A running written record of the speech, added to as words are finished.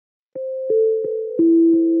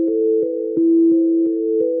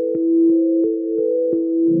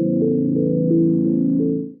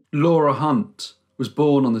Laura Hunt was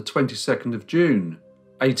born on the 22nd of June,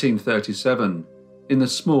 1837, in the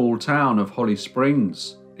small town of Holly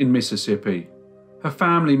Springs in Mississippi. Her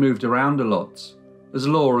family moved around a lot, as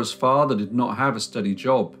Laura's father did not have a steady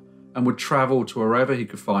job and would travel to wherever he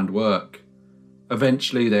could find work.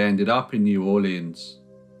 Eventually they ended up in New Orleans.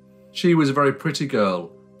 She was a very pretty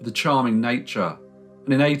girl with a charming nature,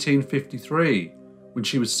 and in 1853, when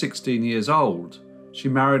she was 16 years old, she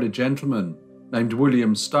married a gentleman named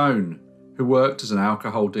William Stone, who worked as an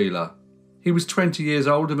alcohol dealer. He was 20 years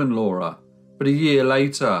older than Laura, but a year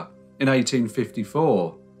later, in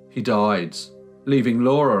 1854, he died, leaving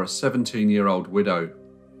Laura a 17-year-old widow.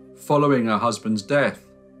 Following her husband's death,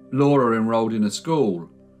 Laura enrolled in a school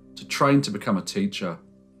to train to become a teacher.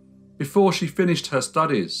 Before she finished her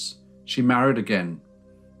studies, she married again,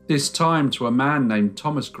 this time to a man named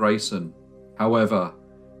Thomas Grayson. However,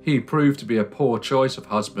 he proved to be a poor choice of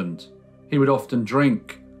husband. He would often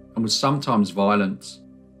drink and was sometimes violent.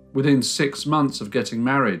 Within 6 months of getting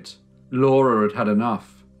married, Laura had had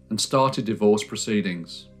enough and started divorce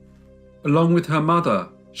proceedings. Along with her mother,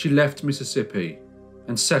 she left Mississippi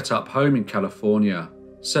and set up home in California,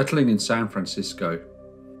 settling in San Francisco.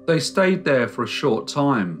 They stayed there for a short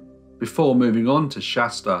time before moving on to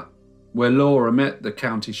Shasta, where Laura met the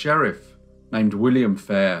county sheriff named William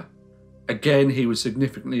Fair. Again, he was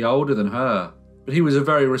significantly older than her, but he was a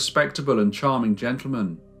very respectable and charming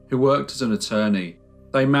gentleman who worked as an attorney.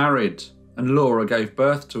 They married, and Laura gave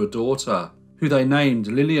birth to a daughter, who they named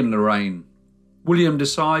Lillian Lorraine. William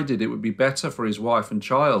decided it would be better for his wife and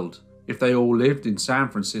child if they all lived in San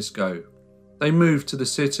Francisco. They moved to the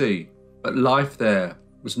city, but life there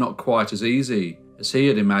was not quite as easy as he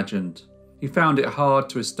had imagined. He found it hard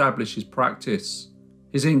to establish his practice.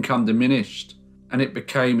 His income diminished, and it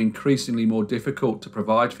became increasingly more difficult to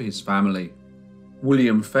provide for his family.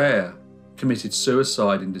 William Fair committed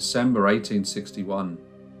suicide in December 1861.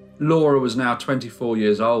 Laura was now 24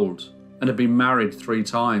 years old and had been married 3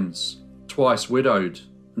 times, twice widowed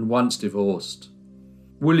and once divorced.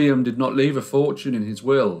 William did not leave a fortune in his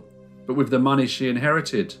will, but with the money she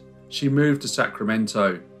inherited, she moved to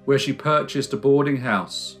Sacramento, where she purchased a boarding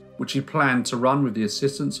house, which she planned to run with the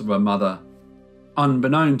assistance of her mother.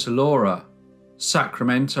 Unbeknown to Laura,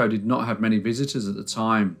 Sacramento did not have many visitors at the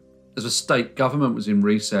time, as the state government was in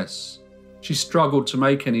recess. She struggled to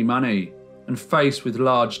make any money, and faced with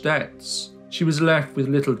large debts, she was left with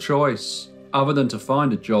little choice other than to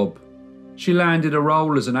find a job. She landed a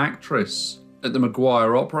role as an actress at the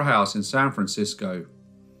McGuire Opera House in San Francisco.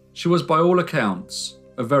 She was by all accounts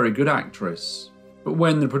a very good actress, but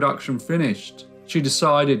when the production finished, she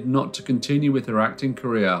decided not to continue with her acting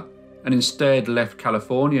career and instead left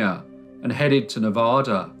California and headed to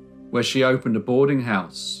Nevada, where she opened a boarding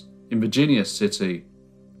house in Virginia City.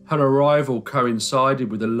 Her arrival coincided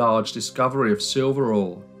with a large discovery of silver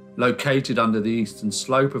ore located under the eastern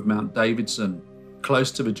slope of Mount Davidson,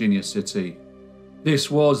 close to Virginia City. This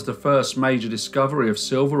was the first major discovery of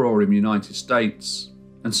silver ore in the United States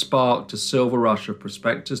and sparked a silver rush of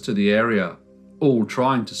prospectors to the area, all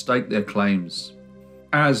trying to stake their claims.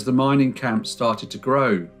 As the mining camps started to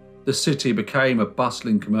grow, the city became a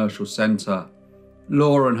bustling commercial centre.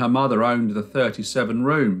 Laura and her mother owned the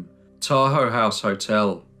 37-room Tahoe House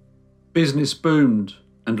Hotel. Business boomed,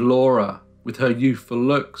 and Laura, with her youthful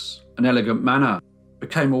looks and elegant manner,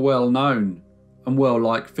 became a well-known and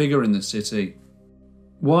well-liked figure in the city.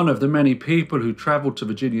 One of the many people who travelled to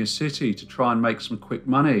Virginia City to try and make some quick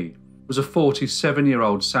money was a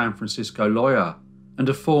 47-year-old San Francisco lawyer and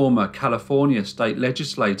a former California state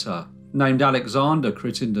legislator named Alexander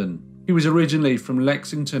Crittenden. He was originally from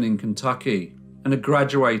Lexington in Kentucky and had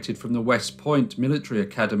graduated from the West Point Military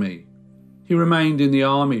Academy. He remained in the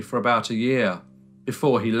army for about a year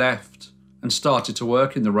before he left and started to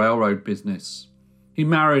work in the railroad business. He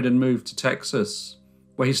married and moved to Texas,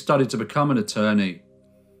 where he studied to become an attorney.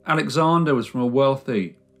 Alexander was from a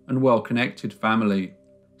wealthy and well-connected family,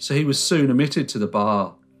 so he was soon admitted to the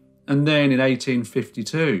bar, and then in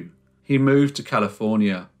 1852 he moved to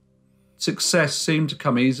California. Success seemed to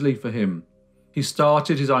come easily for him. He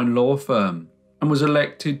started his own law firm and was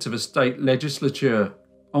elected to the state legislature,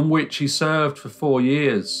 on which he served for 4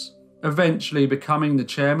 years, eventually becoming the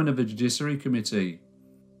chairman of the Judiciary Committee.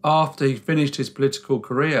 After he finished his political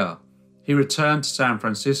career, he returned to San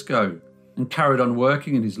Francisco and carried on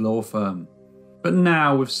working in his law firm. But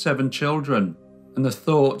now, with 7 children and the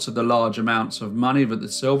thoughts of the large amounts of money that the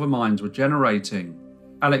silver mines were generating,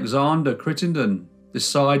 Alexander Crittenden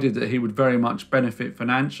decided that he would very much benefit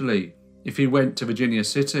financially if he went to Virginia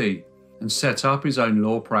City and set up his own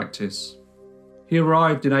law practice. He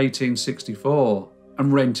arrived in 1864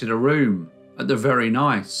 and rented a room at the very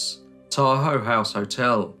nice Tahoe House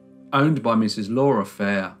Hotel, owned by Mrs. Laura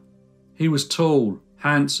Fair. He was tall,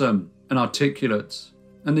 handsome, and articulate,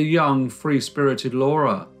 and the young, free-spirited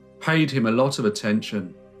Laura paid him a lot of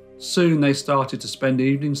attention. Soon they started to spend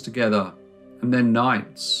evenings together, and then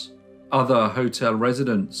nights. Other hotel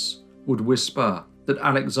residents would whisper that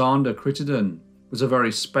Alexander Crittenden was a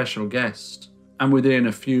very special guest, and within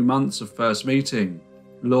a few months of first meeting,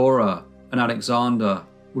 Laura and Alexander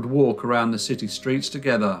would walk around the city streets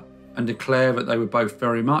together and declare that they were both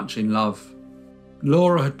very much in love.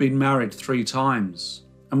 Laura had been married 3 times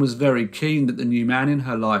and was very keen that the new man in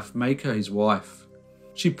her life make her his wife.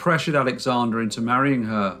 She pressured Alexander into marrying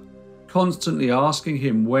her, constantly asking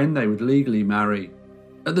him when they would legally marry.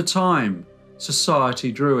 At the time,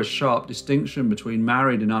 society drew a sharp distinction between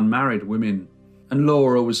married and unmarried women, and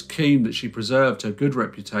Laura was keen that she preserved her good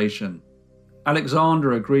reputation.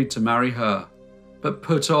 Alexander agreed to marry her, but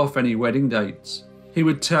put off any wedding dates. He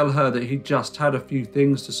would tell her that he'd just had a few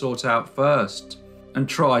things to sort out first, and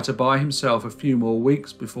try to buy himself a few more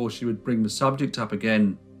weeks before she would bring the subject up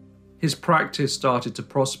again. His practice started to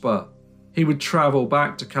prosper. He would travel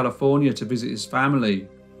back to California to visit his family,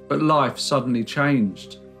 but life suddenly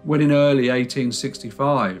changed when in early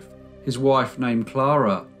 1865, his wife named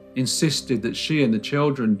Clara insisted that she and the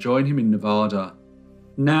children join him in Nevada.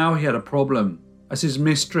 Now he had a problem, as his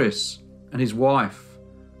mistress and his wife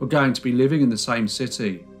were going to be living in the same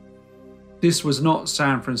city. This was not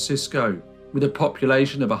San Francisco, with a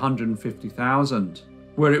population of 150,000,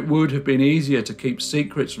 where it would have been easier to keep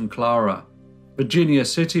secrets from Clara. Virginia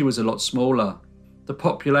City was a lot smaller. The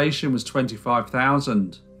population was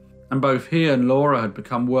 25,000, and both he and Laura had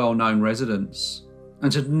become well-known residents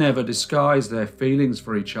and had never disguised their feelings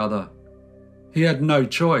for each other. He had no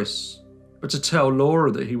choice but to tell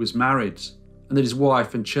Laura that he was married and that his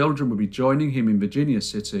wife and children would be joining him in Virginia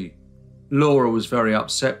City. Laura was very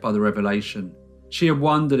upset by the revelation. She had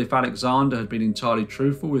wondered if Alexander had been entirely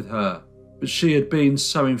truthful with her, but she had been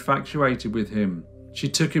so infatuated with him, she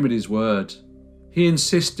took him at his word. He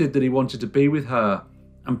insisted that he wanted to be with her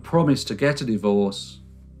and promised to get a divorce.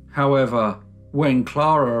 However, when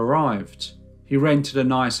Clara arrived, he rented a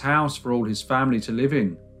nice house for all his family to live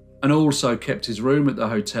in, and also kept his room at the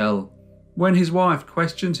hotel. When his wife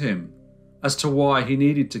questioned him as to why he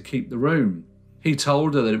needed to keep the room, he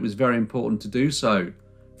told her that it was very important to do so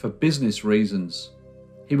for business reasons.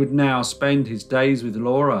 He would now spend his days with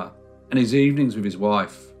Laura and his evenings with his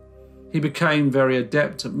wife. He became very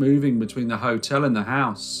adept at moving between the hotel and the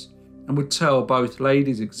house and would tell both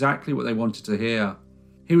ladies exactly what they wanted to hear.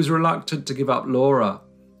 He was reluctant to give up Laura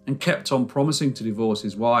and kept on promising to divorce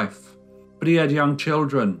his wife, but he had young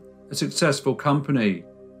children, a successful company,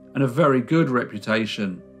 and a very good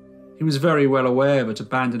reputation. He was very well aware that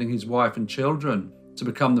abandoning his wife and children to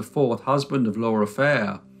become the 4th husband of Laura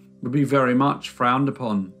Fair would be very much frowned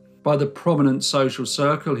upon by the prominent social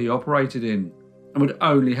circle he operated in, and would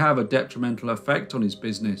only have a detrimental effect on his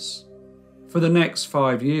business. For the next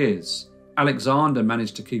 5 years, Alexander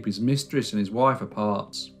managed to keep his mistress and his wife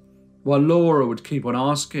apart, while Laura would keep on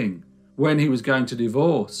asking when he was going to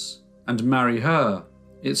divorce and marry her.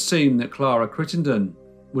 It seemed that Clara Crittenden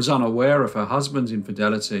was unaware of her husband's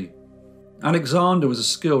infidelity. Alexander was a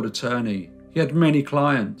skilled attorney. He had many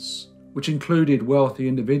clients, which included wealthy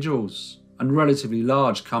individuals and relatively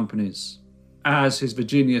large companies. As his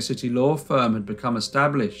Virginia City law firm had become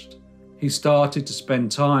established, he started to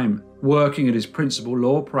spend time working at his principal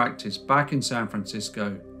law practice back in San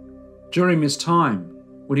Francisco. During this time,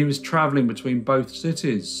 when he was traveling between both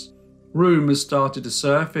cities, rumors started to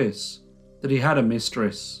surface that he had a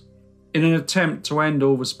mistress. In an attempt to end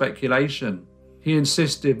all the speculation, he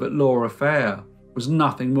insisted that Laura Fair was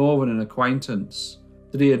nothing more than an acquaintance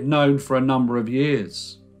that he had known for a number of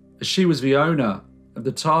years, as she was the owner of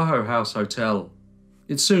the Tahoe House Hotel.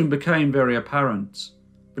 It soon became very apparent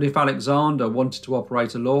that if Alexander wanted to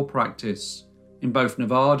operate a law practice in both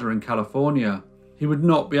Nevada and California, he would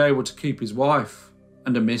not be able to keep his wife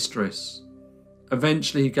and a mistress.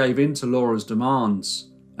 Eventually he gave in to Laura's demands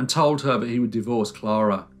and told her that he would divorce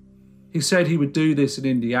Clara. He said he would do this in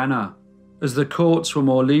Indiana, as the courts were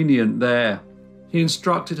more lenient there. He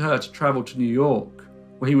instructed her to travel to New York,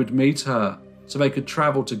 where he would meet her so they could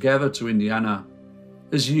travel together to Indiana.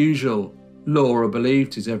 As usual, Laura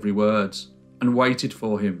believed his every word and waited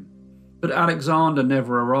for him. But Alexander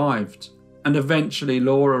never arrived, and eventually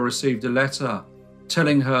Laura received a letter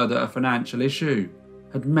telling her that a financial issue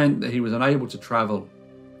had meant that he was unable to travel.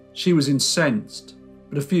 She was incensed,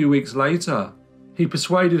 but a few weeks later, he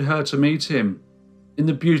persuaded her to meet him in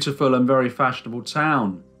the beautiful and very fashionable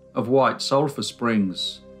town of White Sulphur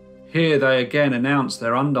Springs. Here they again announced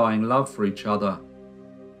their undying love for each other.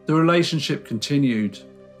 The relationship continued.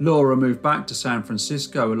 Laura moved back to San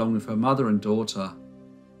Francisco along with her mother and daughter.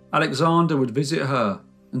 Alexander would visit her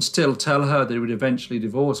and still tell her that he would eventually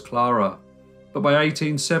divorce Clara. But by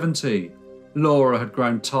 1870, Laura had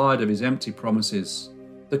grown tired of his empty promises.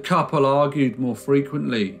 The couple argued more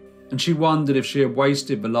frequently, and she wondered if she had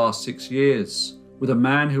wasted the last 6 years with a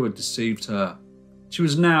man who had deceived her. She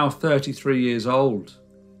was now 33 years old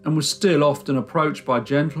and was still often approached by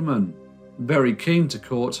gentlemen very keen to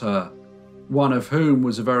court her, one of whom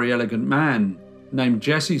was a very elegant man named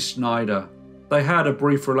Jesse Schneider. They had a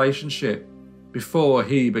brief relationship before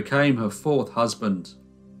he became her fourth husband.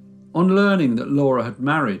 On learning that Laura had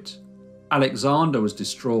married, Alexander was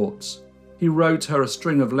distraught. He wrote her a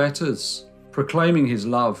string of letters proclaiming his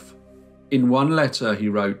love. In one letter he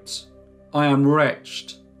wrote, "I am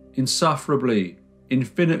wretched, insufferably,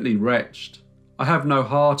 infinitely wretched. I have no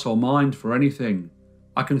heart or mind for anything.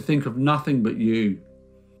 I can think of nothing but you."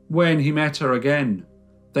 When he met her again,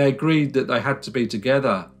 they agreed that they had to be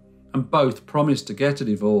together and both promised to get a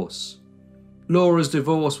divorce. Laura's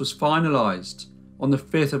divorce was finalised on the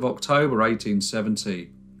 5th of October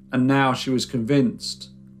 1870, and now she was convinced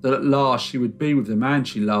that at last she would be with the man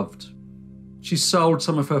she loved. She sold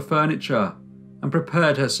some of her furniture and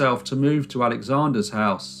prepared herself to move to Alexander's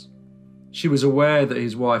house. She was aware that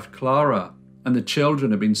his wife Clara and the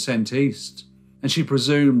children had been sent east, and she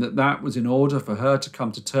presumed that that was in order for her to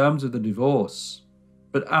come to terms with the divorce.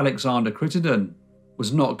 But Alexander Crittenden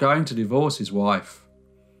was not going to divorce his wife.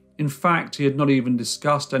 In fact, he had not even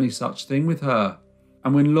discussed any such thing with her,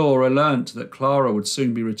 and when Laura learnt that Clara would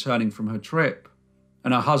soon be returning from her trip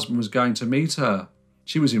and her husband was going to meet her,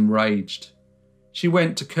 she was enraged. She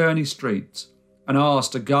went to Kearney Street and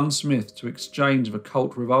asked a gunsmith to exchange the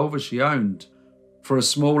Colt revolver she owned for a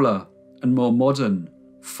smaller and more modern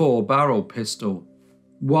 4-barrel pistol,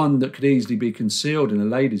 one that could easily be concealed in a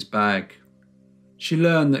lady's bag. She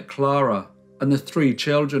learned that Clara and the 3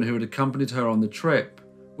 children who had accompanied her on the trip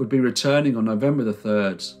would be returning on November the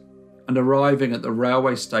 3rd and arriving at the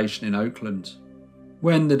railway station in Oakland.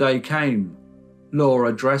 When the day came,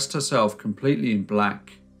 Laura dressed herself completely in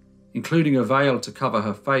black, including a veil to cover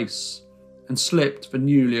her face, and slipped the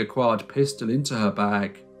newly acquired pistol into her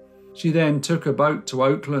bag. She then took a boat to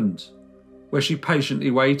Oakland, where she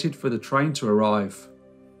patiently waited for the train to arrive.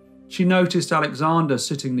 She noticed Alexander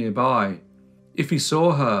sitting nearby. If he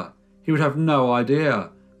saw her, he would have no idea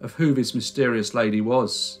of who this mysterious lady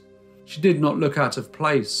was. She did not look out of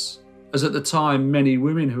place, as at the time many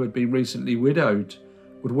women who had been recently widowed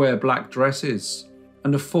would wear black dresses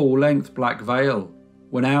and a full-length black veil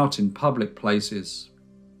when out in public places.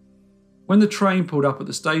 When the train pulled up at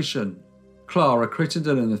the station, Clara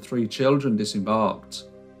Crittenden and the 3 children disembarked,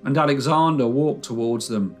 and Alexander walked towards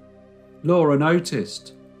them. Laura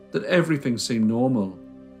noticed that everything seemed normal.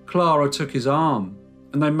 Clara took his arm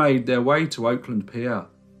and they made their way to Oakland Pier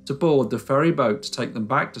to board the ferry boat to take them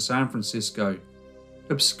back to San Francisco.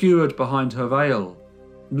 Obscured behind her veil,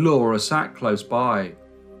 Laura sat close by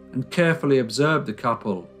and carefully observed the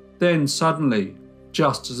couple. Then suddenly,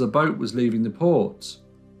 just as the boat was leaving the port,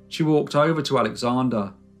 she walked over to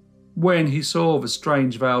Alexander. When he saw the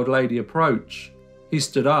strange veiled lady approach, he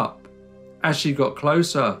stood up. As she got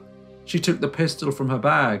closer, she took the pistol from her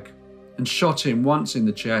bag and shot him once in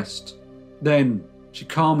the chest. Then she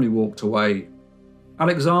calmly walked away.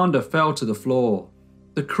 Alexander fell to the floor.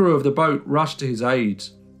 The crew of the boat rushed to his aid.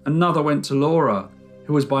 Another went to Laura,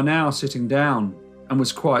 who was by now sitting down and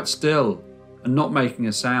was quite still and not making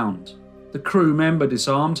a sound. The crew member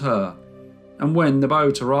disarmed her, and when the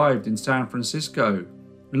boat arrived in San Francisco,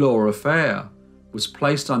 Laura Fair was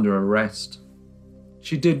placed under arrest.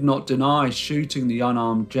 She did not deny shooting the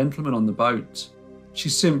unarmed gentleman on the boat. She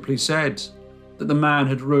simply said that the man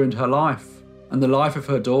had ruined her life and the life of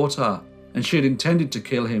her daughter, and she had intended to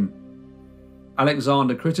kill him.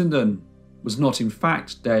 Alexander Crittenden was not in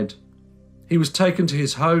fact dead. He was taken to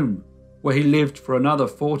his home, where he lived for another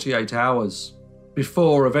 48 hours,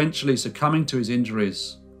 before eventually succumbing to his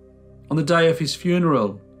injuries. On the day of his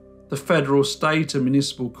funeral, the federal, state and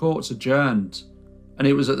municipal courts adjourned, and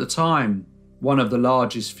it was at the time one of the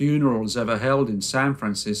largest funerals ever held in San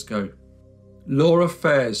Francisco. Laura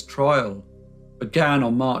Fair's trial began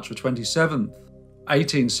on March 27th,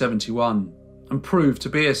 1871, and proved to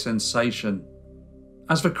be a sensation.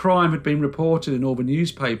 As the crime had been reported in all the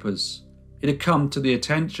newspapers, it had come to the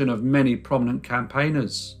attention of many prominent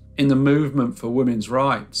campaigners in the movement for women's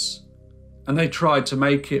rights, and they tried to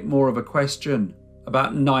make it more of a question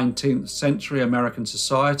about 19th century American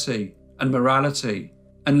society and morality,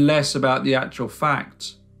 and less about the actual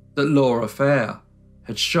fact that Laura Fair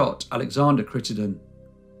had shot Alexander Crittenden.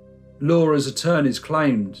 Laura's attorneys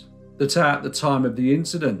claimed that at the time of the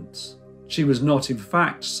incident, she was not in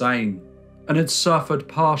fact sane and had suffered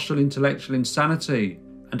partial intellectual insanity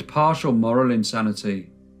and partial moral insanity.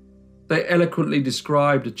 They eloquently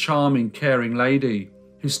described a charming, caring lady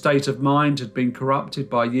whose state of mind had been corrupted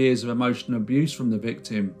by years of emotional abuse from the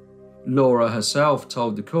victim. Laura herself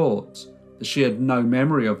told the court that she had no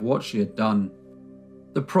memory of what she had done.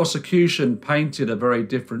 The prosecution painted a very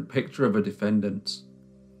different picture of a defendant.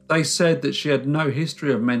 They said that she had no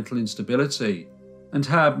history of mental instability and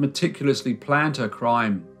had meticulously planned her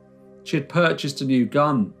crime. She had purchased a new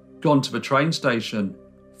gun, gone to the train station,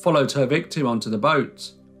 followed her victim onto the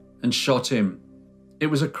boat, and shot him. It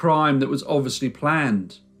was a crime that was obviously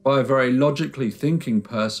planned by a very logically thinking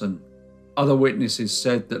person. Other witnesses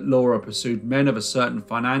said that Laura pursued men of a certain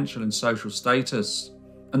financial and social status,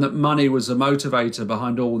 and that money was the motivator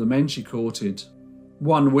behind all the men she courted.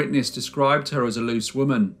 One witness described her as a loose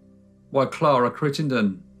woman, while Clara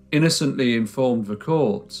Crittenden innocently informed the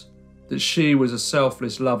court that she was a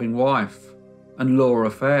selfless, loving wife, and Laura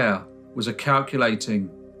Fair was a calculating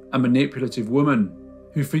and manipulative woman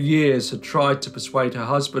who for years had tried to persuade her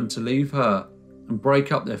husband to leave her and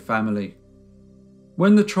break up their family.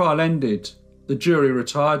 When the trial ended, the jury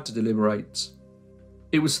retired to deliberate.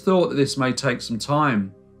 It was thought that this may take some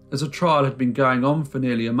time, as the trial had been going on for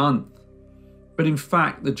nearly a month, but in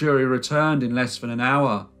fact the jury returned in less than an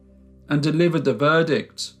hour and delivered the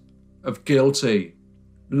verdict of guilty.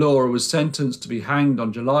 Laura was sentenced to be hanged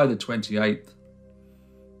on July the 28th.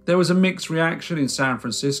 There was a mixed reaction in San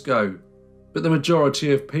Francisco, but the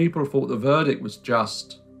majority of people thought the verdict was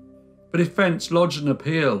just. The defence lodged an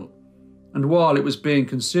appeal, and while it was being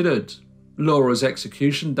considered, Laura's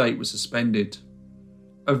execution date was suspended.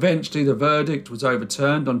 Eventually the verdict was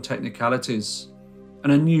overturned on technicalities,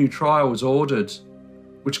 and a new trial was ordered,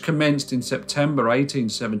 which commenced in September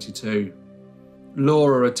 1872.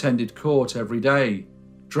 Laura attended court every day,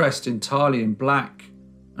 dressed entirely in black,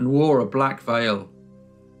 and wore a black veil.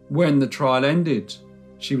 When the trial ended,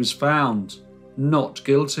 she was found not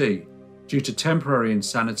guilty due to temporary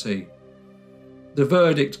insanity. The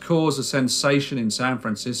verdict caused a sensation in San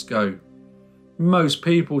Francisco. Most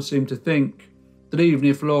people seemed to think that even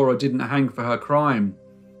if Laura didn't hang for her crime,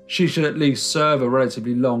 she should at least serve a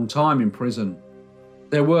relatively long time in prison.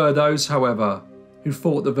 There were those, however, who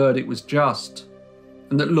thought the verdict was just,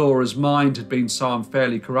 and that Laura's mind had been so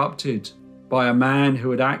unfairly corrupted by a man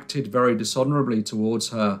who had acted very dishonourably towards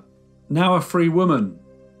her. Now a free woman,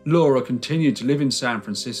 Laura continued to live in San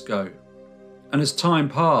Francisco, and as time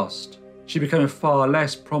passed, she became a far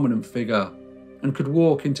less prominent figure and could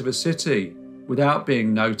walk into the city without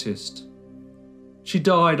being noticed. She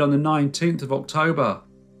died on the 19th of October,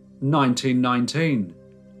 1919,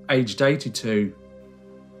 aged 82.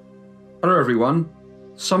 Hello everyone.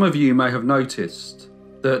 Some of you may have noticed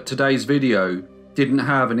that today's video didn't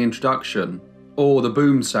have an introduction or the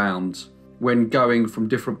boom sound when going from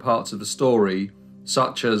different parts of the story,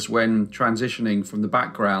 such as when transitioning from the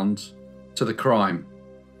background to the crime.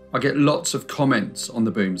 I get lots of comments on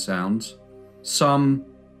the boom sound. Some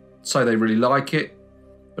say they really like it,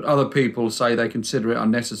 but other people say they consider it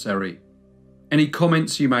unnecessary. Any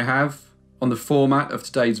comments you may have on the format of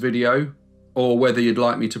today's video, or whether you'd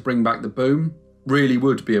like me to bring back the boom, really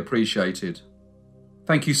would be appreciated.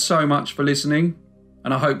 Thank you so much for listening,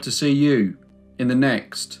 and I hope to see you in the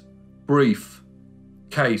next brief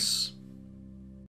case.